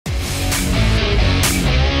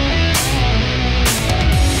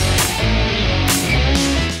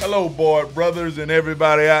go, Boyd brothers and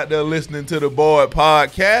everybody out there listening to the Boyd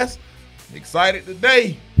podcast. Excited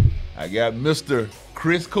today. I got Mr.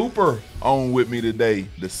 Chris Cooper on with me today,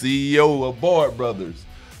 the CEO of Boyd Brothers.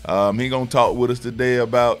 He gonna talk with us today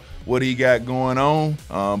about what he got going on.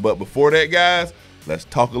 But before that, guys, let's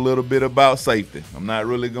talk a little bit about safety. I'm not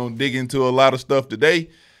really gonna dig into a lot of stuff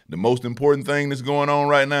today. The most important thing that's going on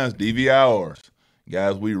right now is DVIRs.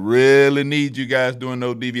 Guys, we really need you guys doing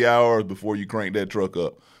those DVIRs before you crank that truck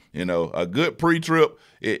up. You know, a good pre-trip,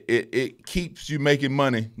 it keeps you making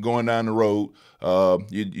money going down the road.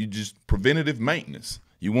 You just preventative maintenance.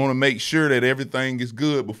 You want to make sure that everything is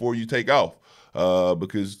good before you take off.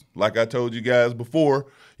 Because like I told you guys before,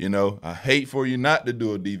 you know, I hate for you not to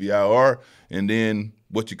do a DVIR, and then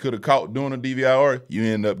what you could have caught doing a DVIR, you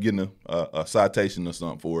end up getting a citation or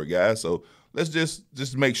something for it, guys. So let's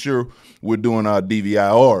just make sure we're doing our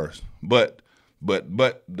DVIRs. But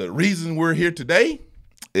the reason we're here today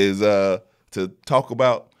is to talk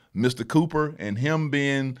about Mr. Cooper and him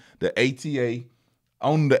being the ATA,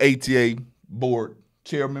 on the ATA board,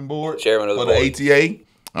 chairman of the board. The ATA.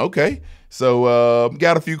 Okay. So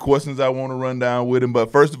got a few questions I want to run down with him. But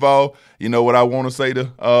first of all, you know what I want to say to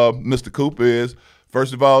Mr. Cooper is,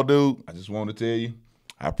 first of all, dude, I just want to tell you,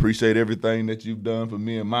 I appreciate everything that you've done for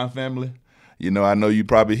me and my family. You know, I know you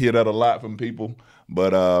probably hear that a lot from people,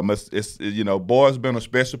 but it's you know, Boyd's been a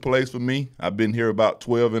special place for me. I've been here about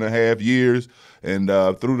 12 and a half years, and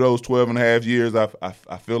through those 12 and a half years,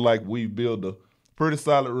 I feel like we've built a pretty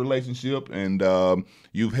solid relationship, and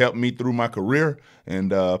you've helped me through my career,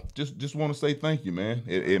 and just want to say thank you, man.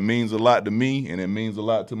 It means a lot to me, and it means a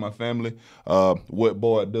lot to my family, what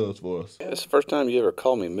Boyd does for us. It's the first time you ever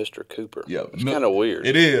called me Mr. Cooper. Yeah, it's kind of weird.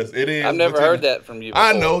 It is. I've never heard that from you before.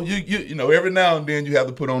 I know. You know, every now and then you have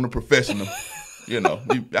to put on the professional. You know,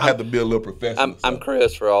 I have to be a little professional. I'm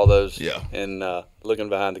Chris for all those. Yeah. And looking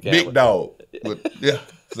behind the camera. Big dog. Yeah.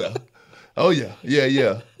 So, oh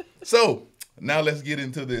yeah. So now let's get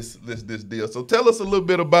into this deal. So tell us a little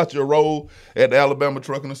bit about your role at the Alabama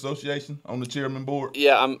Trucking Association on the chairman board.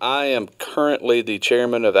 Yeah, I am currently the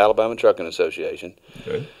chairman of the Alabama Trucking Association,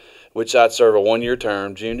 okay, which I serve a 1-year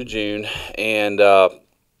term, June to June, and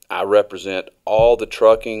I represent all the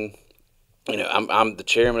trucking. You know, I'm the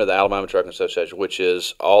chairman of the Alabama Trucking Association, which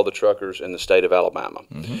is all the truckers in the state of Alabama.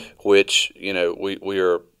 Mm-hmm. Which, you know,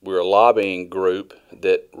 we're a lobbying group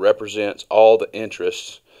that represents all the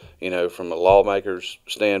interests. You know, from a lawmaker's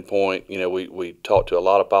standpoint, you know, we talk to a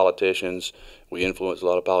lot of politicians, we influence a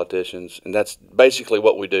lot of politicians, and that's basically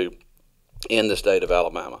what we do in the state of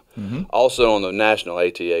Alabama. Mm-hmm. Also on the national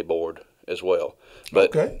ATA board as well.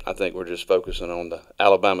 But okay, I think we're just focusing on the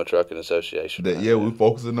Alabama Trucking Association. We're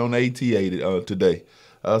focusing on ATA today.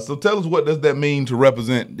 So tell us, what does that mean to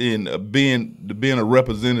represent in being a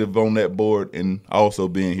representative on that board and also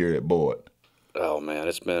being here at board? Oh man,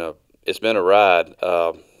 it's been a ride.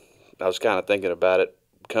 I was kind of thinking about it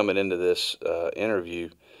coming into this interview,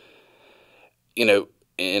 you know,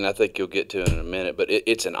 and I think you'll get to it in a minute, but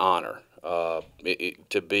it's an honor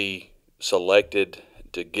to be selected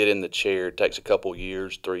to get in the chair. It takes a couple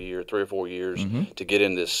years, 3 or 4 years, mm-hmm, to get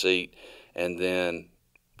in this seat, and then,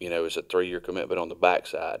 you know, it's a 3-year commitment on the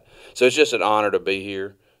backside. So it's just an honor to be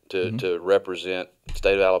here to represent the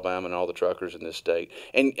state of Alabama and all the truckers in this state,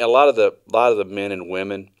 and a lot of the men and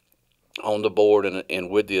women on the board and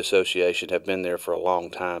with the association have been there for a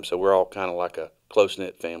long time. So we're all kind of like a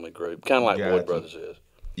close-knit family group, kind of like Boyd Brothers is.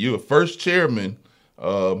 You're a first chairman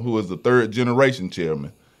who is the third-generation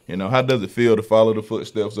chairman. You know, how does it feel to follow the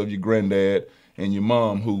footsteps of your granddad and your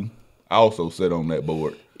mom, who also sat on that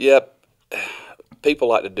board? Yep. People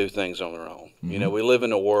like to do things on their own. Mm-hmm. You know, we live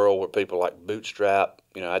in a world where people like bootstrap.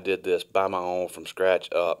 You know, I did this by my own from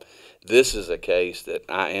scratch up. This is a case that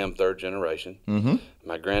I am third generation. Mm-hmm.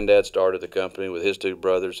 My granddad started the company with his 2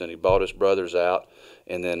 brothers, and he bought his brothers out.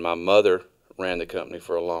 And then my mother ran the company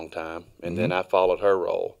for a long time, and then I followed her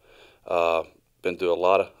role. Been through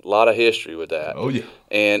a lot of history with that. Oh yeah.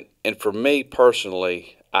 And for me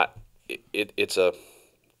personally, it's a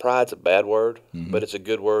pride's a bad word, mm-hmm, but it's a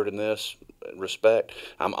good word in this respect.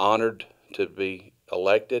 I'm honored to be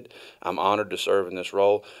elected. I'm honored to serve in this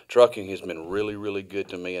role. Trucking has been really, really good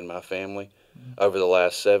to me and my family over the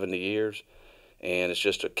last 70 years, and it's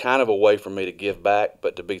just a kind of a way for me to give back.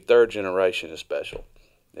 But to be third generation is special.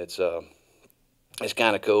 It's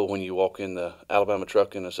kind of cool when you walk in the Alabama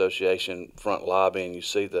Trucking Association front lobby and you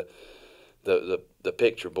see the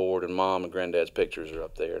picture board, and Mom and Granddad's pictures are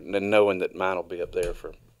up there, and then knowing that mine will be up there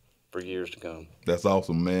for years to come. That's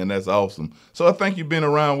awesome, man. That's awesome. So I think you've been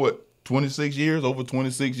around, 26 years, over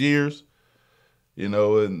 26 years, you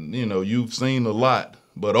know, and, you know, you've seen a lot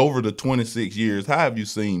but over the 26 years, how have you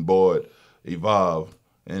seen Boyd evolve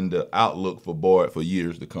and the outlook for Boyd for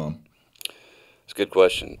years to come? It's a good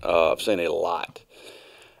question. I've seen a lot.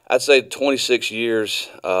 I'd say 26 years,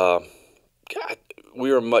 God,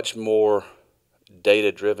 we are a much more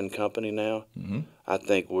data-driven company now. I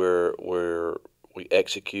think we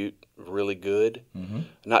execute really good.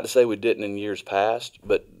 Not to say we didn't in years past,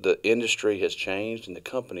 but the industry has changed and the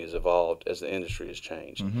company has evolved as the industry has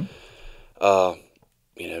changed. Not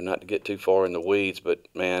to get too far in the weeds, but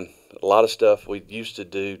man, a lot of stuff we used to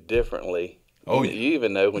do differently. You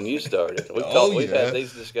even know when you started. We've had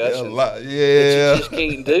these discussions that you just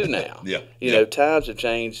can't do now. Times have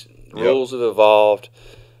changed, rules have evolved.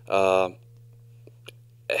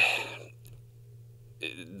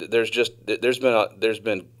 There's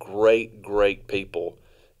been great people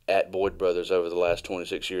at Boyd Brothers over the last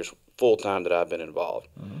 26 years, full time that I've been involved,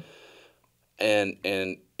 and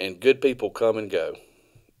good people come and go,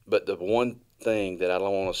 but the one thing that I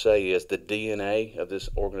don't want to say is the DNA of this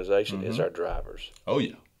organization is our drivers.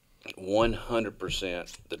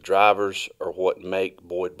 100%. The drivers are what make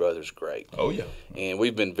Boyd Brothers great. And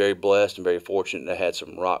we've been very blessed and very fortunate to have had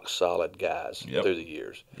some rock solid guys through the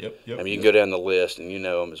years. I mean, you can go down the list and you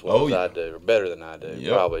know them as well as I do, or better than I do,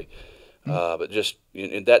 probably. But just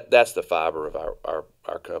that's the fiber of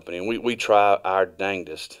our company, and we try our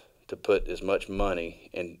dangest to put as much money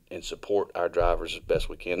and support our drivers as best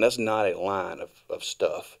we can. That's not a line of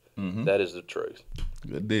stuff. That is the truth.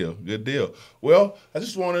 Good deal. Well, I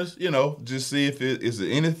just want to, just see if is there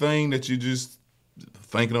anything that you just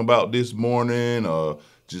thinking about this morning, or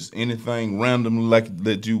just anything random like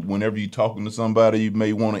that whenever you're talking to somebody, you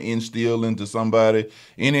may want to instill into somebody,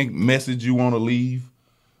 any message you want to leave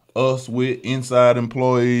us with, inside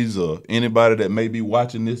employees or anybody that may be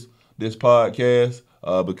watching this podcast.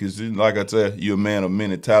 Because like I said, you're a man of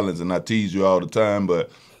many talents, and I tease you all the time, but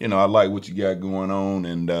I like what you got going on,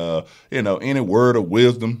 and any word of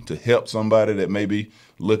wisdom to help somebody that may be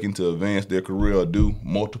looking to advance their career or do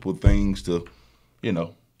multiple things to,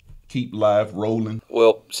 keep life rolling.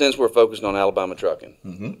 Well, since we're focused on Alabama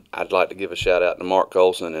trucking, I'd like to give a shout out to Mark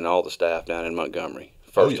Colson and all the staff down in Montgomery.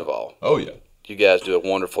 First of all, you guys do a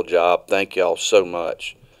wonderful job. Thank y'all so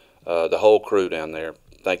much. The whole crew down there,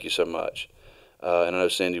 thank you so much. And I know,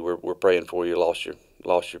 Cindy, we're praying for you. Lost your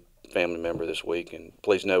family member this week, and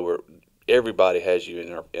please know everybody has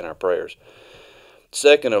you in our prayers.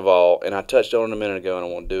 Second of all, and I touched on it a minute ago, and I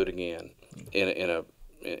want to do it again in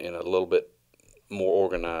a little bit more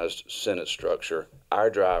organized sentence structure. Our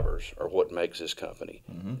drivers are what makes this company.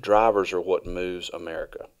 Drivers are what moves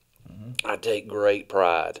America. I take great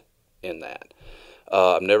pride in that.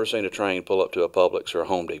 I've never seen a train pull up to a Publix or a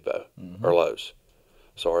Home Depot or Lowe's.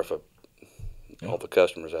 Sorry if all the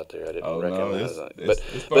customers out there, I didn't recognize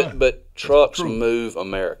that. But trucks move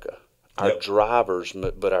America. Our drivers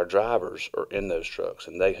are in those trucks,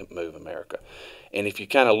 and they move America. And if you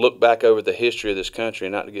kind of look back over the history of this country,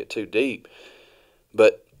 and not to get too deep,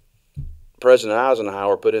 but President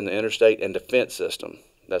Eisenhower put in the Interstate and Defense System.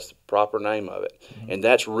 That's the proper name of it. And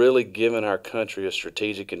that's really given our country a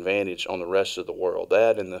strategic advantage on the rest of the world.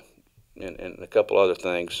 That and a couple other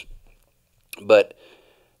things. But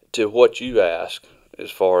to what you ask,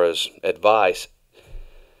 as far as advice,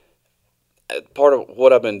 part of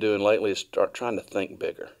what I've been doing lately is start trying to think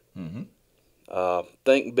bigger.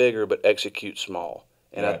 Think bigger, but execute small.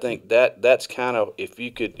 And I think that's kind of,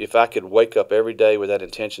 if I could wake up every day with that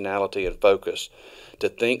intentionality and focus to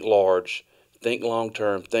think large, think long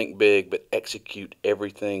term, think big, but execute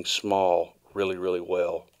everything small really, really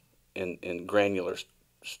well in granular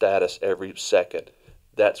status every second.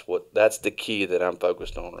 That's the key that I'm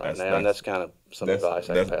focused on right now, and that's kind of some advice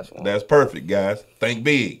I can pass along. That's perfect, guys. Think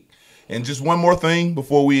big. And just one more thing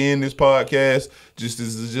before we end this podcast, this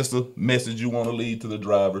is just a message you want to leave to the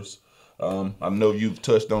drivers. I know you've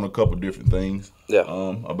touched on a couple different things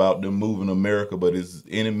about them moving America, but is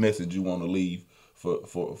any message you want to leave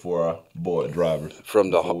for our Boyd drivers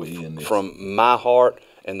from my heart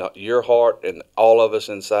and your heart and all of us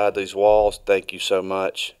inside these walls? Thank you so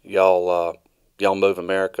much, y'all. Y'all move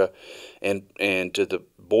America, and to the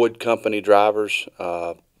Boyd Company drivers,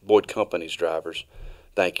 Boyd Company's drivers,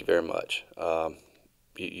 thank you very much.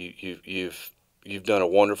 You've done a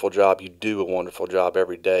wonderful job. You do a wonderful job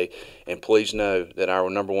every day, and please know that our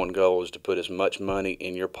number one goal is to put as much money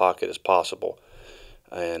in your pocket as possible,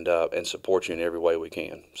 and support you in every way we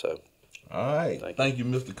can. So, all right, thank you,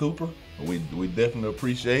 Mr. Cooper. We definitely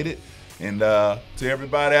appreciate it, and to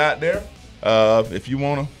everybody out there, if you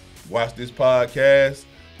want to watch this podcast,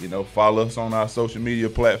 follow us on our social media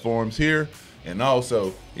platforms here. And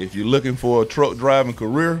also, if you're looking for a truck driving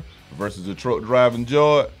career, versus a truck driving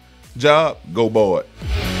job, go Boyd.